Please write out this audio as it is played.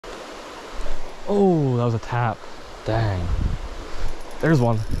Oh, that was a tap. Dang. There's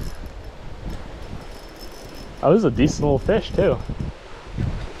one. Oh, this is a decent little fish too.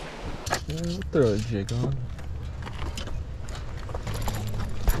 Yeah, we'll throw a jig on.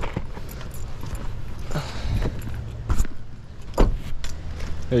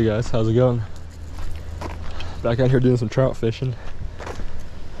 Hey guys, how's it going? Back out here doing some trout fishing.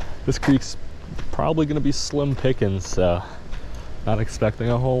 This creek's probably gonna be slim pickings, so not expecting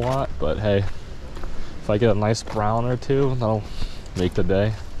a whole lot, but hey, if I get a nice brown or two, that'll make the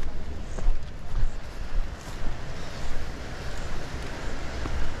day.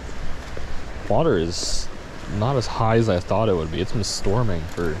 Water is not as high as I thought it would be. It's been storming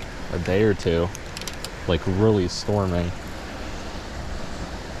for a day or two, like really storming.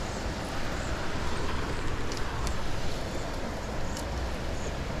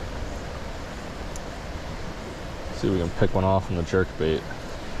 See if we can pick one off from the jerk bait.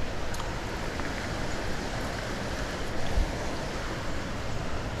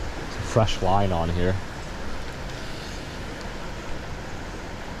 Some fresh line on here.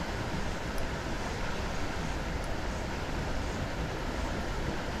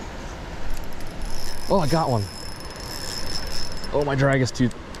 Oh, I got one. Oh, my drag is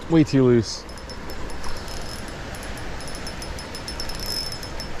way too loose.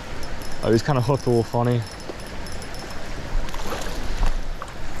 Oh, he's kind of hooked a little funny.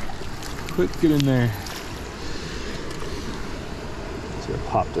 Quick, get in there. Let's see,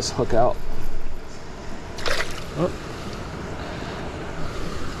 pop this hook out. Oh.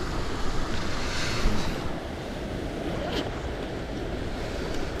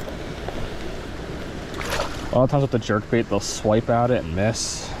 A lot of times with the jerkbait, they'll swipe at it and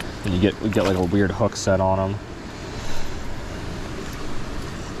miss, and we get like a weird hook set on them.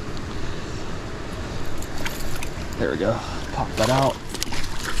 There we go. Pop that out.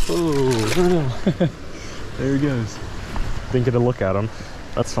 Oh, there he goes. Didn't get a look at him.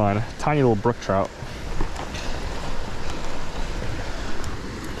 That's fine. Tiny little brook trout.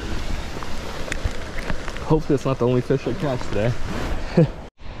 Hopefully it's not the only fish I catch today.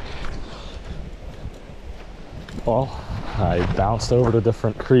 Well, I bounced over to a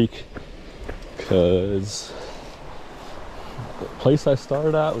different creek because the place I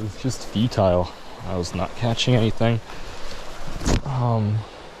started at was just futile. I was not catching anything.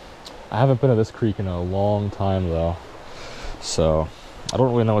 I haven't been to this creek in a long time though, so I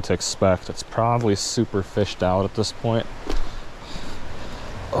don't really know what to expect. It's probably super fished out at this point.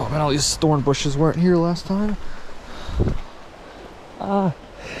 Oh man, all these thorn bushes weren't here last time. Ah.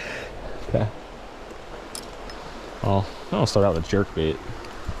 Okay. Well, I'm gonna start out with jerkbait.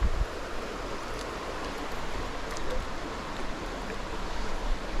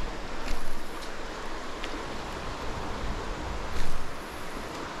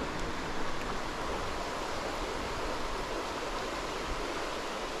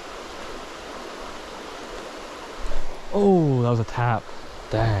 Oh, that was a tap.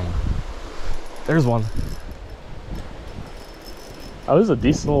 Dang. There's one. Oh, this is a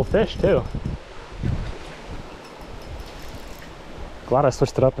decent little fish too. Glad I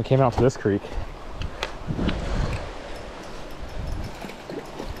switched it up and came out to this creek.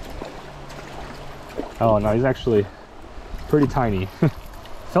 Oh no, he's actually pretty tiny.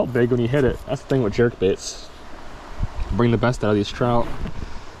 Felt big when he hit it. That's the thing with jerkbaits. Bring the best out of these trout.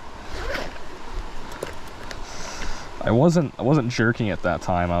 I wasn't jerking at that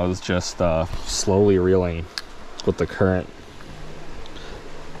time. I was just slowly reeling with the current.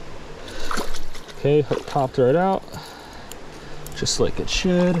 Okay, hook popped right out, just like it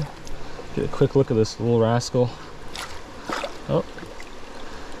should. Get a quick look at this little rascal. Oh,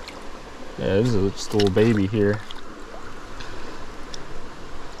 yeah, this is just a little baby here.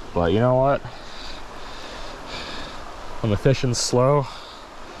 But you know what? When the fishing's slow,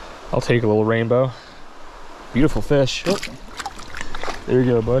 I'll take a little rainbow. Beautiful fish. Oh, there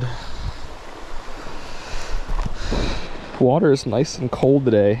you go, bud. Water is nice and cold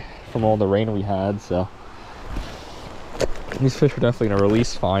today from all the rain we had, so these fish are definitely gonna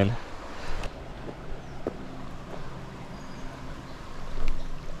release fine.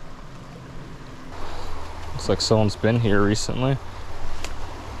 Looks like someone's been here recently.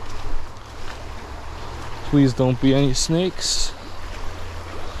 Please don't be any snakes.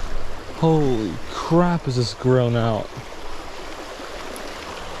 Holy crap, is this grown out?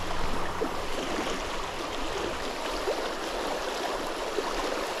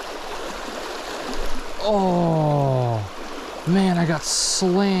 Oh man, I got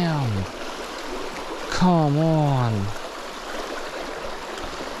slammed. Come on.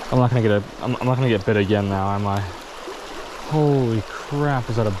 I'm not gonna get bit again now, am I? Holy crap,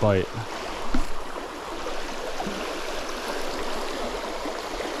 is that a bite?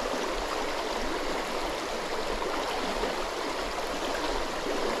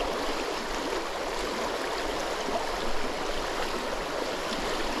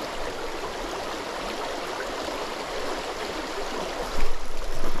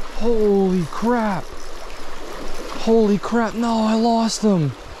 Holy crap. Holy crap. No, I lost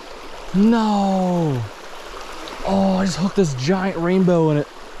him. No. Oh, I just hooked this giant rainbow in it.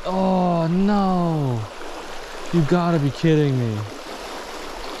 Oh, no. You gotta be kidding me.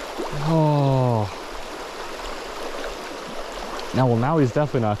 Oh. Now he's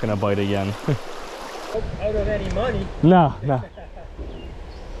definitely not gonna bite again. Out of any money. No, no.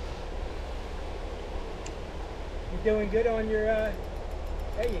 You're doing good on your, there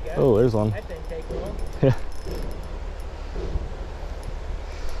you go. Oh, there's one. That didn't take long. Yeah.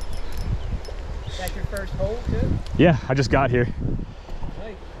 That's your first hole too? Yeah, I just got here.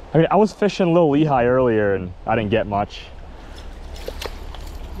 Nice. I mean, I was fishing Little Lehigh earlier and I didn't get much.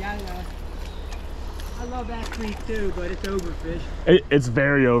 Yeah, I love that creek too, but it's overfished. It's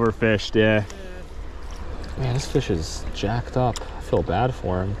very overfished, yeah. Man, this fish is jacked up. I feel bad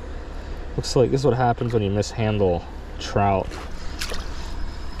for him. Looks like this is what happens when you mishandle trout.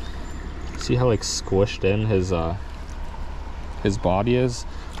 See how like squished in his body is?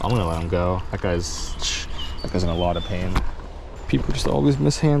 I'm gonna let him go. That guy's in a lot of pain. People are just always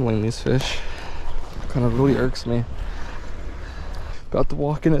mishandling these fish. Kind of really irks me. About to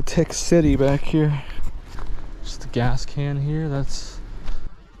walk into Tick City back here. Just a gas can here. That's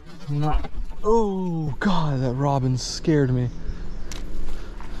not. Oh God, that robin scared me.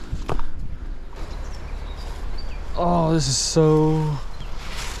 Oh, this is so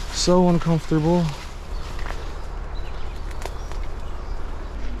uncomfortable.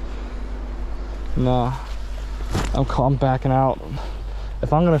 Nah, I'm backing out.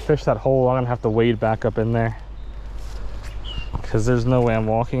 If I'm gonna fish that hole, I'm gonna have to wade back up in there, because there's no way I'm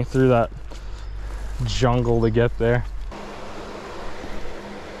walking through that jungle to get there.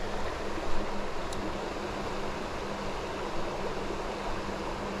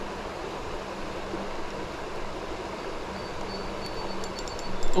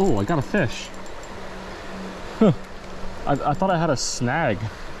 Oh, I got a fish. Huh. I thought I had a snag.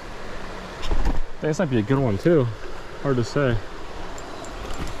 This might be a good one too. Hard to say.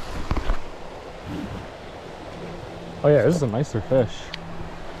 Oh yeah, this is a nicer fish.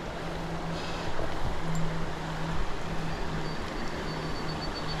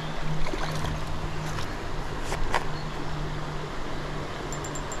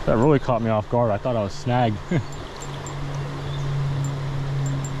 That really caught me off guard. I thought I was snagged.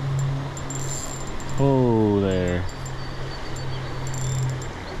 Oh, there.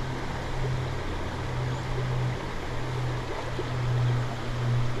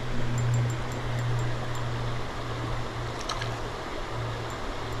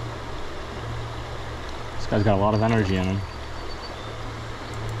 This guy's got a lot of energy in him.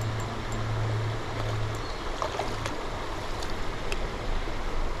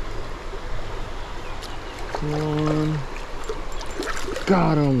 Come on.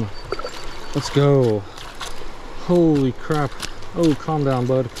 Got him. Let's go. Holy crap. Oh, calm down,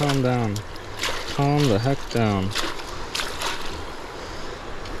 bud. Calm down. Calm the heck down.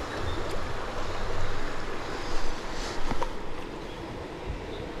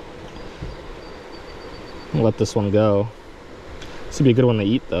 I'll let this one go. This would be a good one to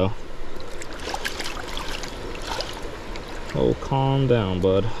eat, though. Oh, calm down,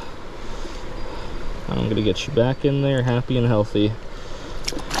 bud. I'm gonna get you back in there happy and healthy.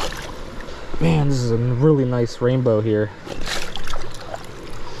 Man, this is a really nice rainbow here.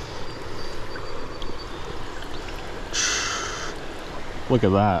 Look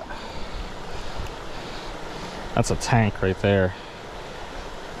at that. That's a tank right there.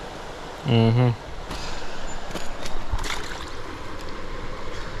 Mm-hmm.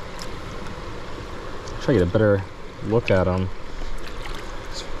 Try to get a better look at him.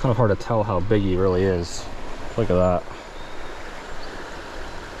 It's kind of hard to tell how big he really is. Look at that.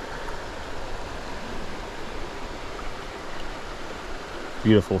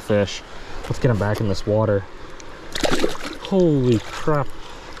 Beautiful fish. Let's get him back in this water. Holy crap.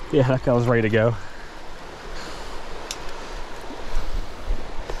 Yeah, that guy was ready to go.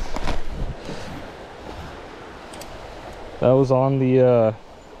 That was on the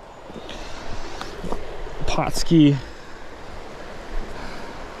Potski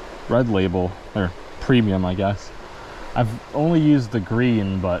red label, or premium, I guess. I've only used the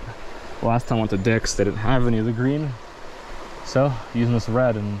green, but the last time I went to Dick's, they didn't have any of the green. So, using this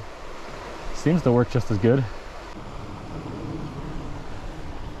red, and seems to work just as good.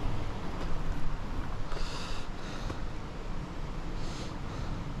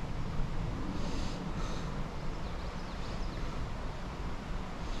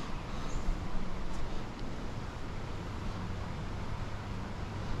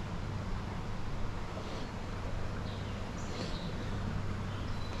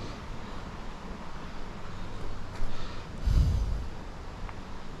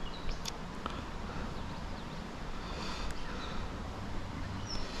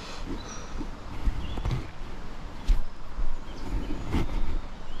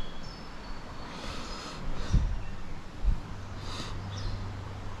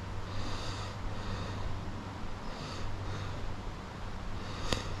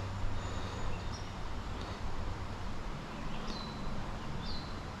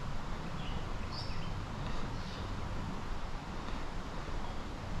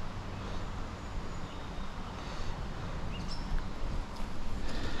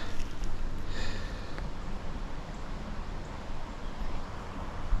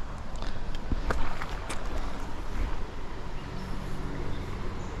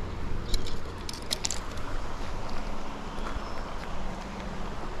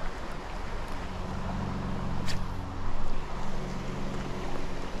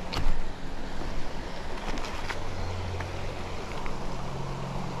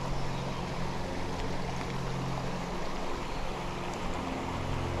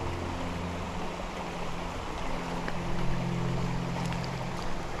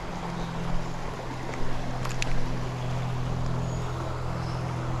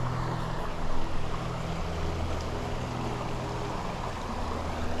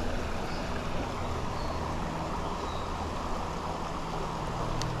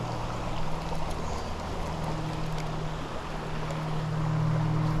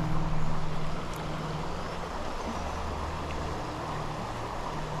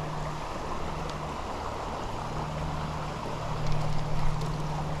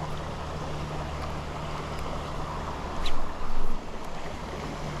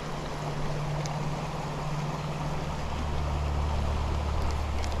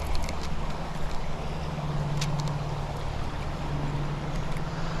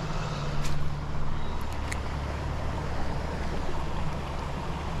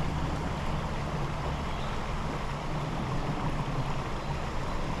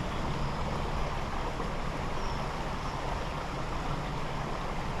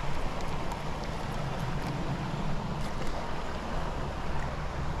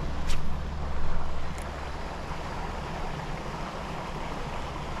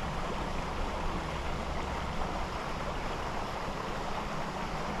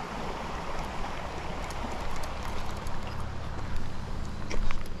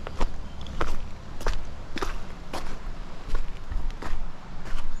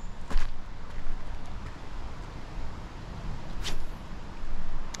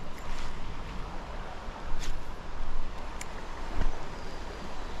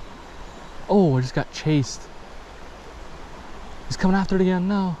 Oh, I just got chased. He's coming after it again.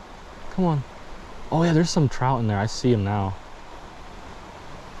 No. Come on. Oh yeah, there's some trout in there. I see him now.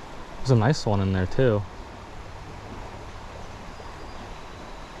 There's a nice one in there too.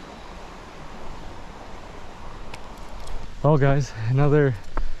 Well guys, another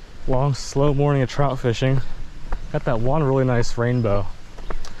long, slow morning of trout fishing. Got that one really nice rainbow.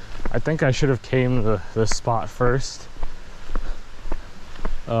 I think I should have came to this spot first.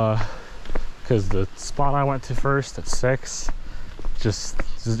 Because the spot I went to first at 6, it's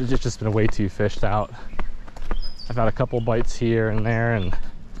just been way too fished out. I've had a couple bites here and there, and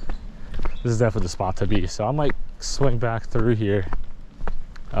this is definitely the spot to be. So I might swing back through here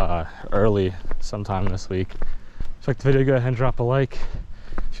early sometime this week. If you like the video, go ahead and drop a like.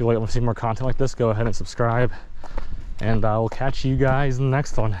 If you want to see more content like this, go ahead and subscribe. And I will catch you guys in the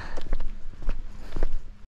next one.